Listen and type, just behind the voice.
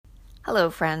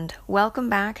Hello, friend. Welcome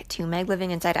back to Meg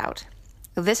Living Inside Out.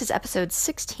 This is episode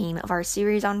 16 of our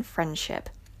series on friendship.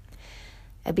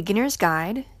 A beginner's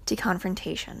guide to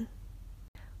confrontation.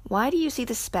 Why do you see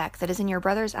the speck that is in your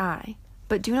brother's eye,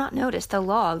 but do not notice the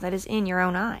log that is in your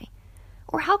own eye?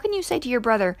 Or how can you say to your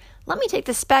brother, "Let me take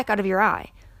the speck out of your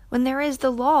eye," when there is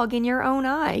the log in your own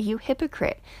eye, you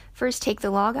hypocrite? First take the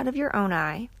log out of your own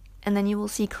eye, and then you will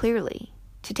see clearly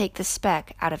to take the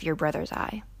speck out of your brother's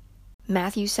eye.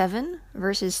 Matthew 7,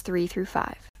 verses 3 through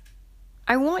 5.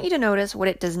 I want you to notice what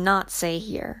it does not say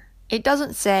here. It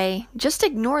doesn't say, just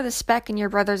ignore the speck in your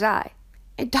brother's eye.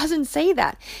 It doesn't say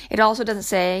that. It also doesn't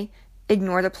say,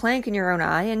 ignore the plank in your own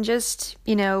eye and just,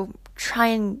 try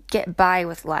and get by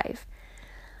with life.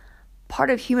 Part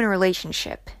of human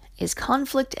relationship is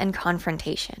conflict and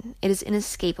confrontation. It is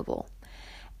inescapable.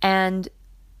 And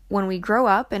when we grow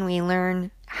up and we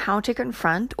learn how to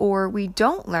confront, or we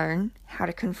don't learn how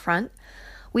to confront,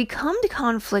 we come to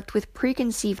conflict with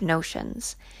preconceived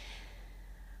notions.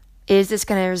 Is this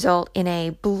going to result in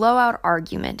a blowout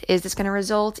argument? Is this going to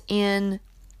result in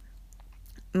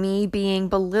me being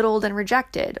belittled and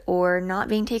rejected or not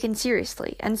being taken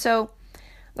seriously? And so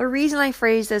the reason I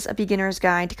phrase this a beginner's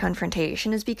guide to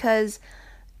confrontation is because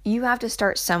you have to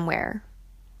start somewhere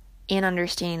in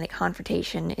understanding that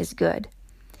confrontation is good.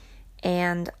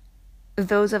 And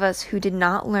those of us who did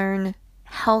not learn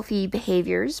healthy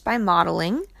behaviors by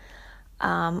modeling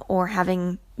or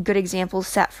having good examples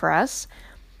set for us,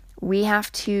 we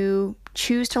have to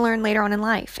choose to learn later on in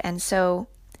life. And so,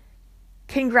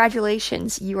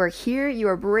 congratulations. You are here. You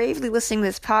are bravely listening to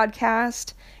this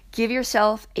podcast. Give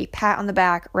yourself a pat on the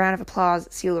back, round of applause,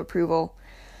 seal of approval.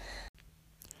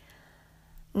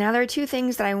 Now, there are two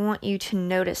things that I want you to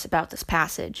notice about this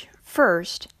passage.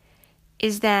 First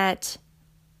is that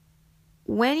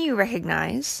when you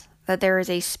recognize that there is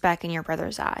a speck in your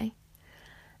brother's eye,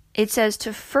 it says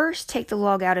to first take the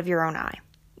log out of your own eye.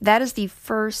 That is the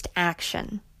first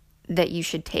action that you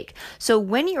should take. So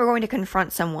when you're going to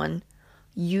confront someone,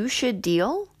 you should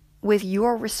deal with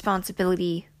your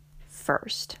responsibility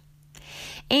first.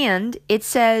 And it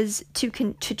says to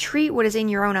treat what is in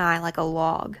your own eye like a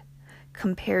log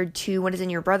compared to what is in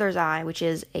your brother's eye, which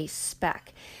is a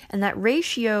speck. And that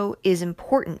ratio is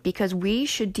important because we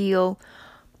should deal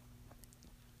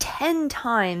 10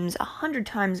 times, 100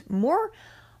 times more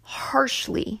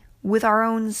harshly with our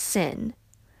own sin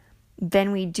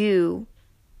than we do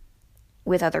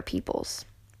with other people's.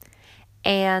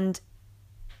 And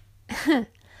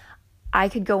I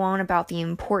could go on about the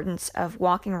importance of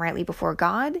walking rightly before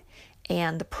God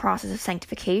and the process of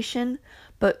sanctification,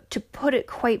 but to put it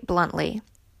quite bluntly,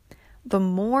 the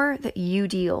more that you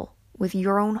deal with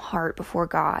your own heart before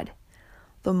God,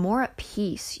 the more at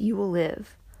peace you will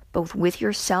live, both with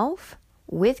yourself,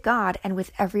 with God, and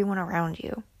with everyone around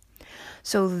you.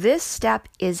 So this step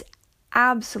is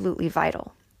absolutely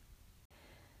vital.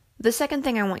 The second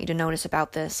thing I want you to notice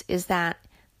about this is that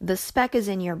the speck is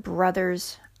in your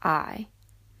brother's eye.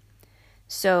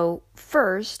 So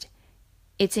first,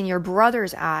 it's in your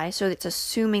brother's eye, so it's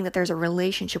assuming that there's a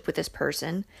relationship with this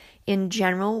person. In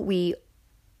general, we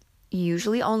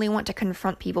usually only want to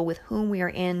confront people with whom we are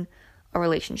in a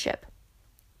relationship.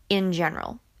 In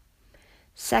general.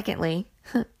 Secondly,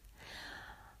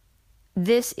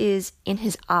 this is in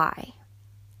his eye.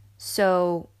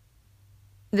 So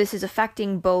this is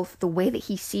affecting both the way that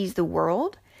he sees the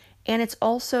world, and it's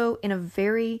also in a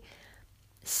very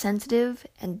sensitive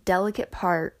and delicate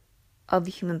part of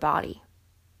the human body.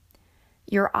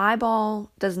 Your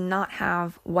eyeball does not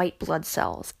have white blood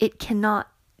cells. It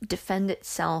cannot defend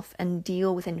itself and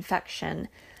deal with infection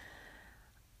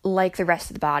like the rest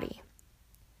of the body.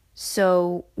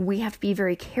 So we have to be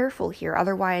very careful here.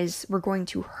 Otherwise, we're going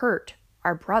to hurt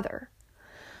our brother.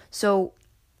 So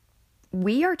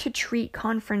we are to treat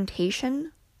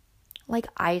confrontation like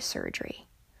eye surgery.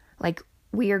 Like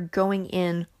we are going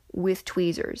in with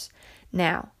tweezers.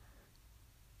 Now,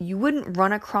 you wouldn't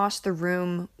run across the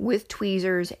room with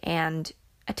tweezers and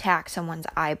attack someone's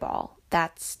eyeball.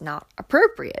 That's not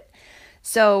appropriate.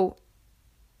 So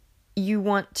you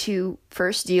want to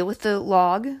first deal with the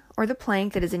log or the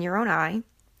plank that is in your own eye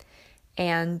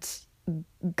and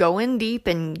go in deep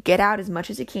and get out as much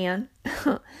as you can.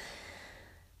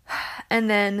 And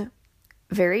then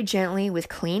very gently with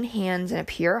clean hands and a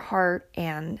pure heart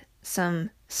and some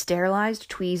sterilized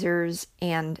tweezers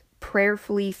and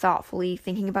prayerfully, thoughtfully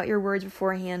thinking about your words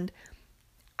beforehand,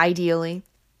 ideally,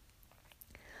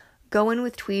 go in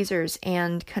with tweezers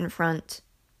and confront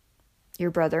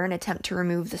your brother and attempt to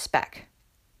remove the speck.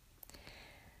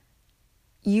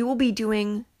 You will be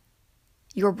doing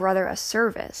your brother a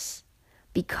service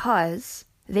because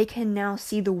they can now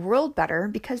see the world better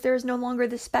because there is no longer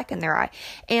the speck in their eye.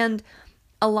 And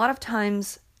a lot of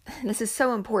times, this is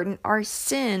so important, our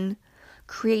sin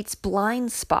creates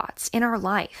blind spots in our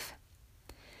life.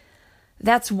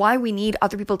 That's why we need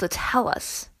other people to tell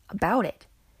us about it.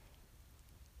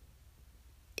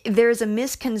 There's a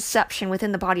misconception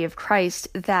within the body of Christ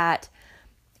that,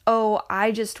 oh,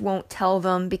 I just won't tell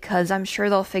them because I'm sure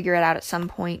they'll figure it out at some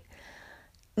point.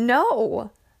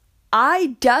 No,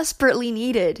 I desperately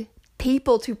needed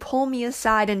people to pull me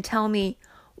aside and tell me,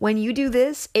 when you do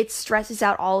this, it stresses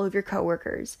out all of your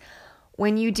coworkers.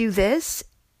 When you do this,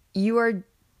 you are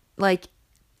like,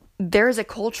 there's a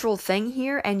cultural thing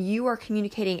here and you are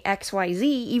communicating XYZ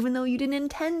even though you didn't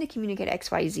intend to communicate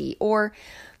XYZ. Or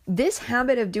this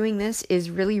habit of doing this is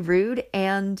really rude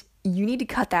and you need to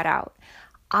cut that out.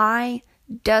 I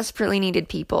desperately needed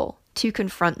people to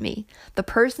confront me. The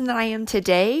person that I am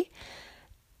today,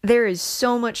 there is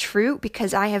so much fruit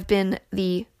because I have been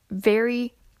the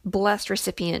very blessed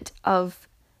recipient of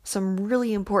some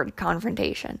really important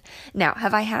confrontation. Now,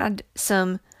 have I had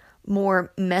some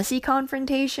more messy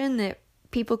confrontation that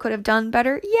people could have done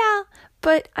better? Yeah,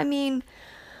 but I mean,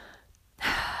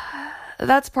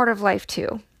 that's part of life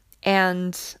too.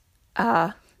 And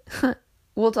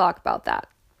we'll talk about that.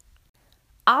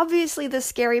 Obviously, the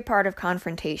scary part of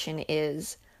confrontation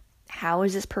is, how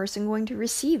is this person going to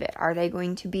receive it? Are they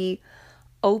going to be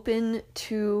open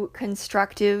to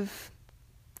constructive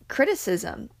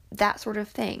criticism? That sort of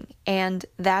thing. And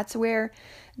that's where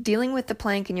dealing with the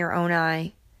plank in your own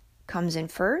eye comes in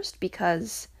first,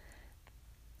 because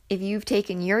if you've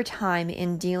taken your time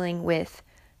in dealing with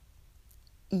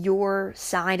your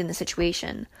side in the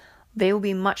situation, they will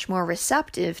be much more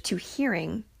receptive to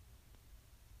hearing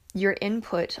your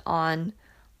input on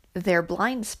their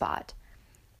blind spot.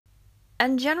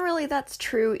 And generally that's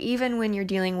true even when you're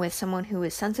dealing with someone who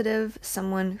is sensitive,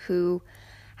 someone who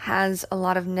has a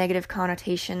lot of negative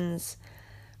connotations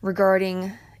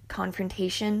regarding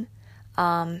confrontation.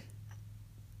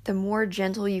 The more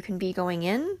gentle you can be going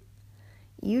in,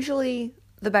 usually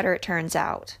the better it turns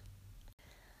out.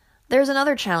 There's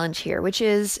another challenge here, which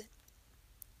is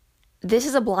this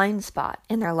is a blind spot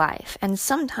in their life. And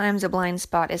sometimes a blind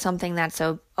spot is something that's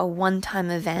a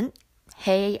one-time event.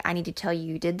 Hey, I need to tell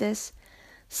you did this.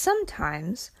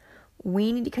 Sometimes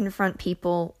we need to confront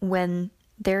people when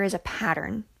there is a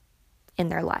pattern in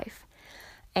their life.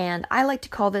 And I like to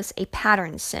call this a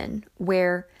pattern sin,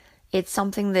 where it's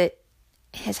something that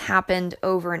has happened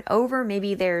over and over.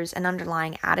 Maybe there's an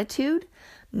underlying attitude.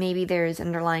 Maybe there's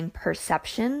underlying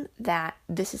perception that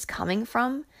this is coming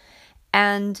from.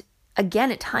 And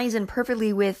again, it ties in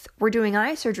perfectly with, we're doing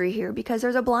eye surgery here because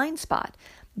there's a blind spot.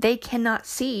 They cannot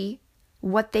see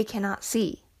what they cannot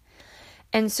see.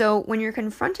 And so when you're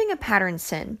confronting a pattern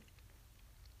sin,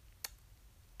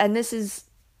 and this is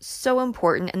so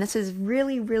important, and this is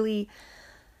really, really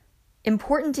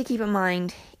important to keep in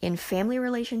mind in family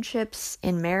relationships,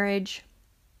 in marriage,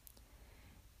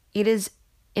 it is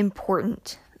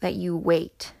important that you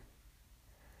wait.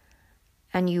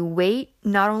 And you wait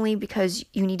not only because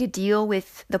you need to deal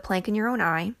with the plank in your own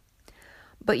eye,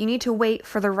 but you need to wait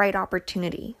for the right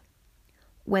opportunity.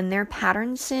 When their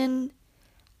pattern sin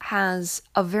has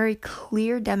a very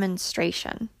clear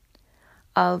demonstration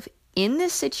of, in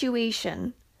this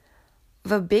situation,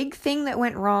 the big thing that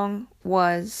went wrong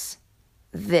was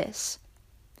this.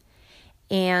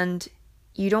 And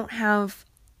you don't have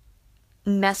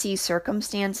messy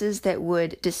circumstances that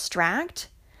would distract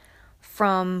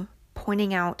from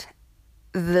pointing out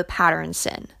the pattern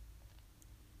sin.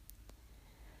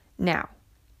 Now,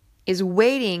 is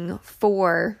waiting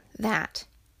for that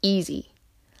easy?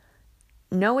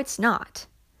 No, it's not.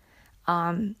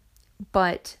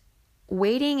 But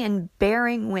waiting and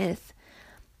bearing with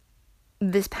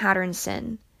this pattern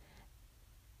sin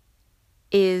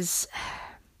is,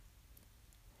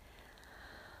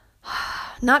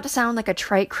 not to sound like a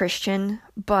trite Christian,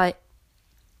 but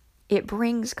it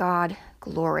brings God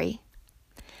glory.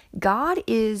 God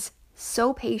is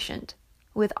so patient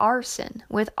with our sin,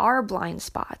 with our blind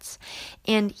spots,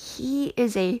 and He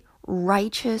is a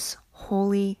righteous,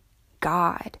 holy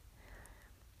God.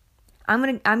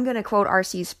 I'm gonna quote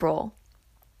R.C. Sproul.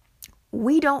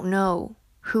 We don't know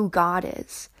who God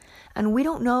is, and we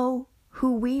don't know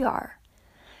who we are.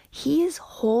 He is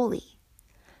holy.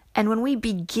 And when we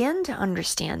begin to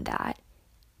understand that,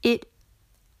 it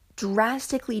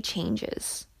drastically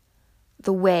changes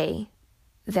the way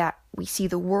that we see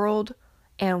the world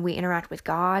and we interact with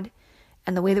God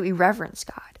and the way that we reverence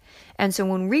God. And so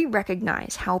when we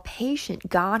recognize how patient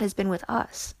God has been with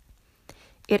us,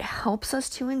 it helps us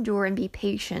to endure and be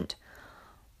patient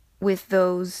with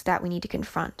those that we need to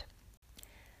confront.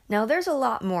 Now, there's a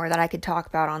lot more that I could talk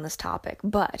about on this topic,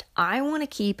 but I want to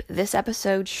keep this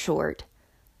episode short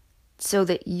so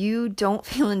that you don't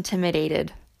feel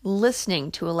intimidated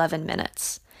listening to 11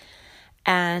 minutes.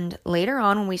 And later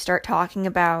on, when we start talking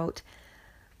about,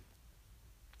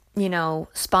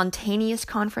 spontaneous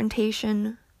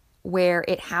confrontation, where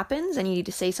it happens and you need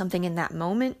to say something in that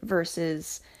moment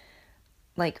versus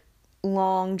like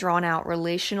long drawn out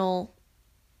relational,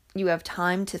 you have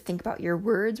time to think about your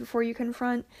words before you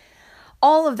confront.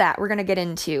 All of that we're going to get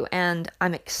into, and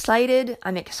I'm excited.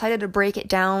 I'm excited to break it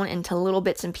down into little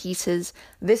bits and pieces.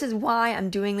 This is why I'm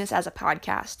doing this as a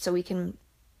podcast, so we can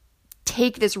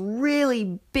take this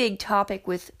really big topic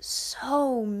with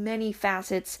so many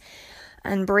facets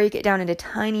and break it down into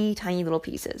tiny, tiny little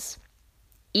pieces.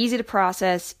 Easy to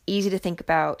process, easy to think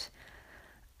about,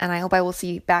 and I hope I will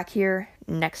see you back here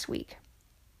next week.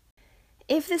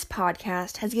 If this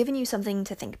podcast has given you something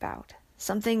to think about,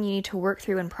 something you need to work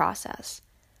through and process,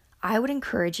 I would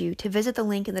encourage you to visit the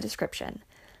link in the description,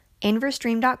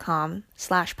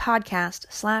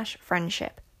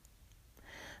 inverstream.com/podcast/friendship.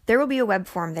 There will be a web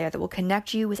form there that will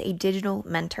connect you with a digital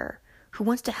mentor who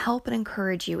wants to help and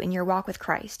encourage you in your walk with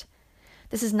Christ.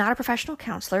 This is not a professional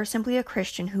counselor, simply a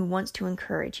Christian who wants to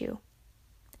encourage you.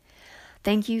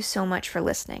 Thank you so much for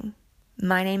listening.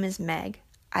 My name is Meg.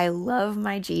 I love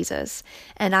my Jesus,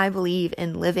 and I believe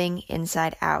in living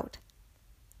inside out.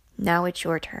 Now it's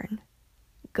your turn.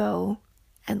 Go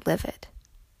and live it.